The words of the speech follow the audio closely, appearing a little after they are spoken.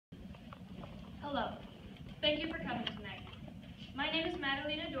Hello. Thank you for coming tonight. My name is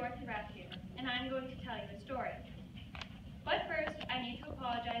Lena and I'm going to tell you a story. But first, I need to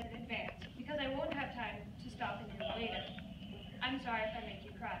apologize in advance because I won't have time to stop and do it later. I'm sorry if I make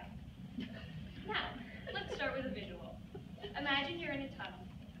you cry. Now, let's start with a visual. Imagine you're in a tunnel.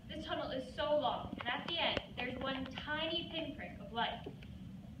 This tunnel is so long, and at the end, there's one tiny pinprick of light.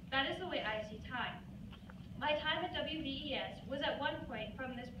 That is the way I see time. My time at WVES was at one point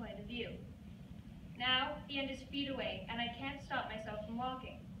from this point of view. Now, the end is feet away, and I can't stop myself from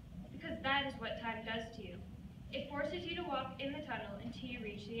walking, because that is what time does to you. It forces you to walk in the tunnel until you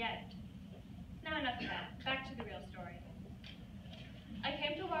reach the end. Now enough of that, back to the real story. I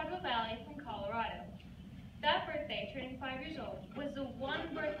came to Waterville Valley from Colorado. That birthday, turning 5 years old, was the one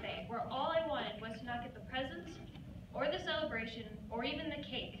birthday where all I wanted was to not get the presents, or the celebration, or even the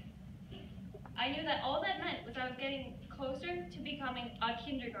cake. I knew that all that meant was I was getting closer to becoming a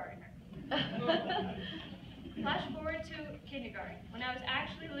kindergartner. Flash forward to kindergarten, when I was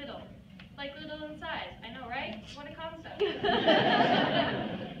actually little. Like little in size, I know, right? What a concept.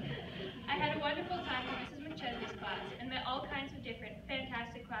 I had a wonderful time in Mrs. McChesney's class and met all kinds of different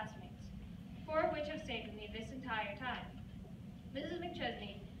fantastic classmates, 4 of which have stayed with me this entire time. Mrs.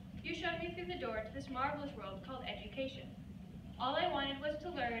 McChesney, you showed me through the door to this marvelous world called education. All I wanted was to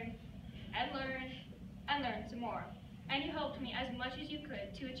learn, and learn, and learn some more, and you helped me as much as you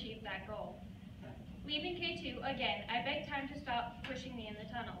could to achieve that goal. Leaving K2 again, I begged time to stop pushing me in the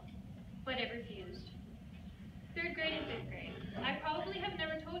tunnel, but it refused. 3rd grade and 5th grade. I probably have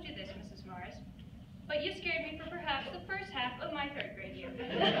never told you this, Mrs. Morris, but you scared me for perhaps the first half of my 3rd grade year.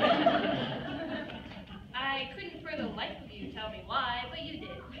 I couldn't for the life of you tell me why, but you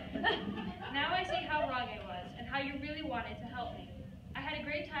did. Now I see how wrong I was and how you really wanted to help me. I had a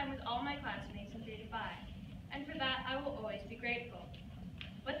great time with all my classmates in 3 to 5, and for that I will always be grateful.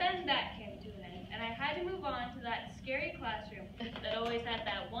 But then that came to an end, and I had to move on to that scary classroom that always had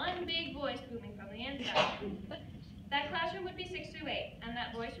that one big voice booming from the inside. That classroom would be 6 through 8, and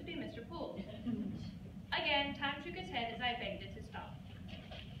that voice would be Mr. Poole's. Again, time shook its head as I begged it to stop.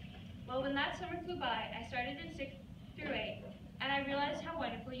 Well, when that summer flew by, I started in 6 through 8, and I realized how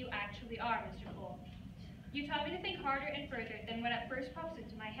wonderful you actually are, Mr. Poole. You taught me to think harder and further than what at first pops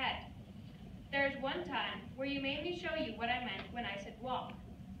into my head. There is one time where you made me show you what I meant when I said walk.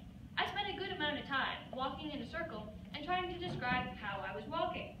 I spent a good amount of time walking in a circle and trying to describe how I was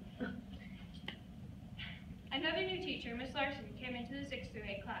walking. Another new teacher, Miss Larson, came into the 6th through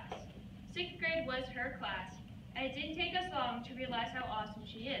 8 class. 6th grade was her class, and it didn't take us long to realize how awesome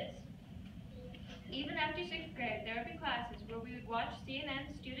she is. Even after 6th grade, there would be classes where we would watch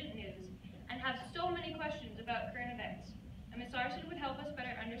CNN student news and have so many questions about current events, and Miss Larson would help us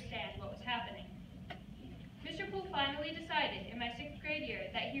better understand what was happening. Mr. Poole finally decided in my 6th grade year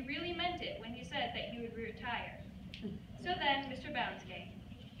that he really meant it when he said that he would retire. So then, Mr. Bounds came.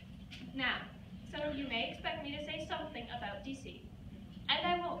 Now, some of you may expect me to say something about DC, and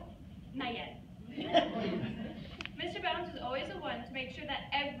I won't, not yet. Mr. Bounds was always the one to make sure that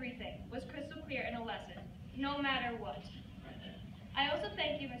everything was crystal clear in a lesson, no matter what. I also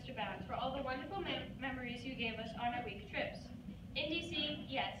thank you, Mr. Bounds, for all the wonderful memories you gave us on our week trips. In DC,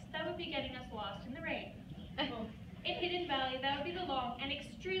 yes, that would be getting us lost in the rain. In Hidden Valley, that would be the long and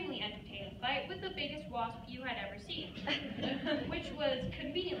extremely entertaining fight with the biggest wasp you had ever seen, which was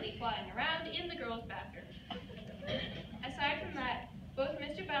conveniently flying around in the girls' bathroom. Aside from that, both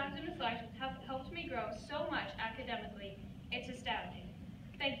Mr. Bounds and Ms. Larson have helped me grow so much academically, it's astounding.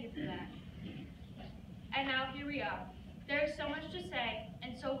 Thank you for that. And now here we are. There is so much to say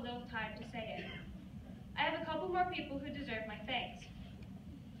and so little time to say it. I have a couple more people who deserve my thanks.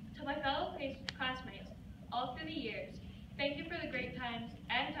 To my fellow classmates, all through the years, thank you for the great times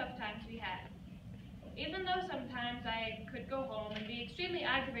and tough times we had. Even though sometimes I could go home and be extremely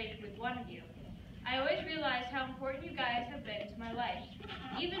aggravated with one of you, I always realized how important you guys have been to my life,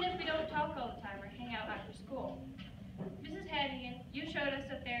 even if we don't talk all the time or hang out after school. Mrs. Hannigan, you showed us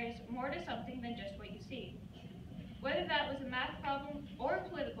that there is more to something than just what you see. Whether that was a math problem or a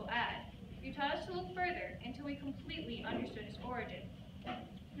political ad, you taught us to look further until we completely understood its origin.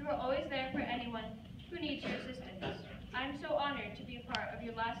 You were always there for anyone who needs your assistance. I'm so honored to be a part of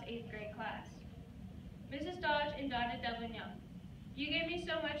your last 8th grade class. Mrs. Dodge and Donna Devlin Young, you gave me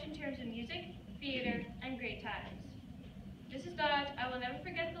so much in terms of music, theater, and great times. Mrs. Dodge, I will never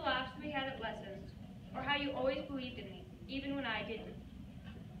forget the laughs we had at lessons, or how you always believed in me, even when I didn't.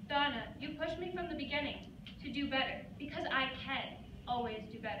 Donna, you pushed me from the beginning to do better, because I can always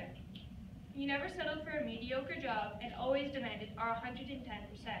do better. You never settled for a mediocre job and always demanded our 110%.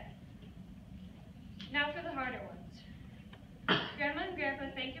 Now for the harder ones. Grandma and Grandpa,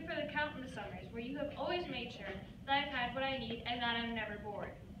 thank you for the countless summers where where you have always made sure that I've had what I need and that I'm never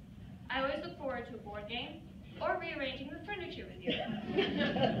bored. I always look forward to a board game or rearranging the furniture with you.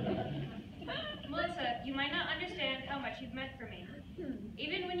 Melissa, you might not understand how much you've meant for me.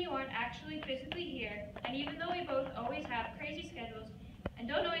 Even when you aren't actually physically here, and even though we both always have crazy schedules and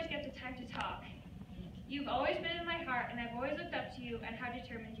don't always get the time to talk, you've always been in my heart, and I've always looked up to you and how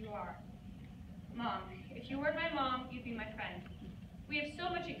determined you are. Mom, if you weren't my mom, you'd be my friend. We have so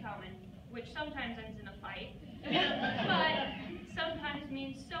much in common, which sometimes ends in a fight, but sometimes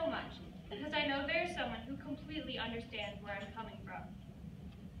means so much, because I know there's someone who completely understands where I'm coming from.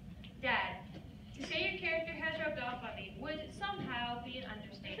 Dad, to say your character has rubbed off on me would somehow be an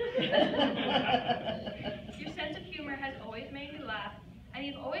understatement. Your sense of humor has always made me laugh, and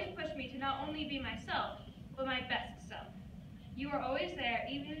you've always pushed me to not only be myself, but my best self. You were always there,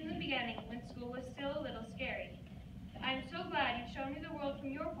 even in the beginning, when school was still a little scary. I'm so glad you've shown me the world from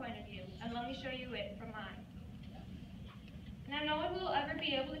your point of view, and let me show you it from mine. Now, no one will ever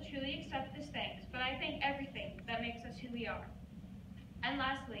be able to truly accept this thanks, but I thank everything that makes us who we are. And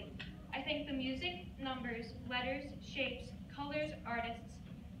lastly, I thank the music, numbers, letters, shapes, colors, artists,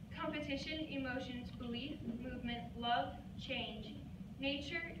 competition, emotions, belief, movement, love, change,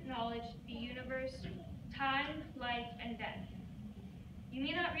 nature, knowledge, the universe, time, life, and death. You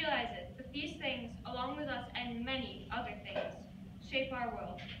may not realize it, but these things, along with us and many other things, shape our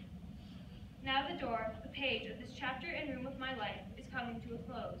world. Now the door, the page of this chapter and room of my life is coming to a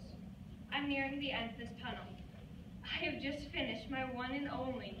close. I'm nearing the end of this tunnel. I have just finished my one and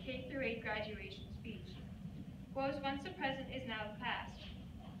only K-8 graduation speech. What was once the present is now the past.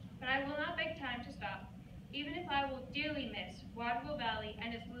 But I will not beg time to stop, even if I will dearly miss Waterville Valley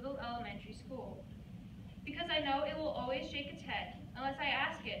and its little elementary school. Because I know it will always shake its head unless I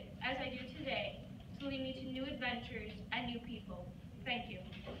ask it, as I do today, to lead me to new adventures and new people. Thank you.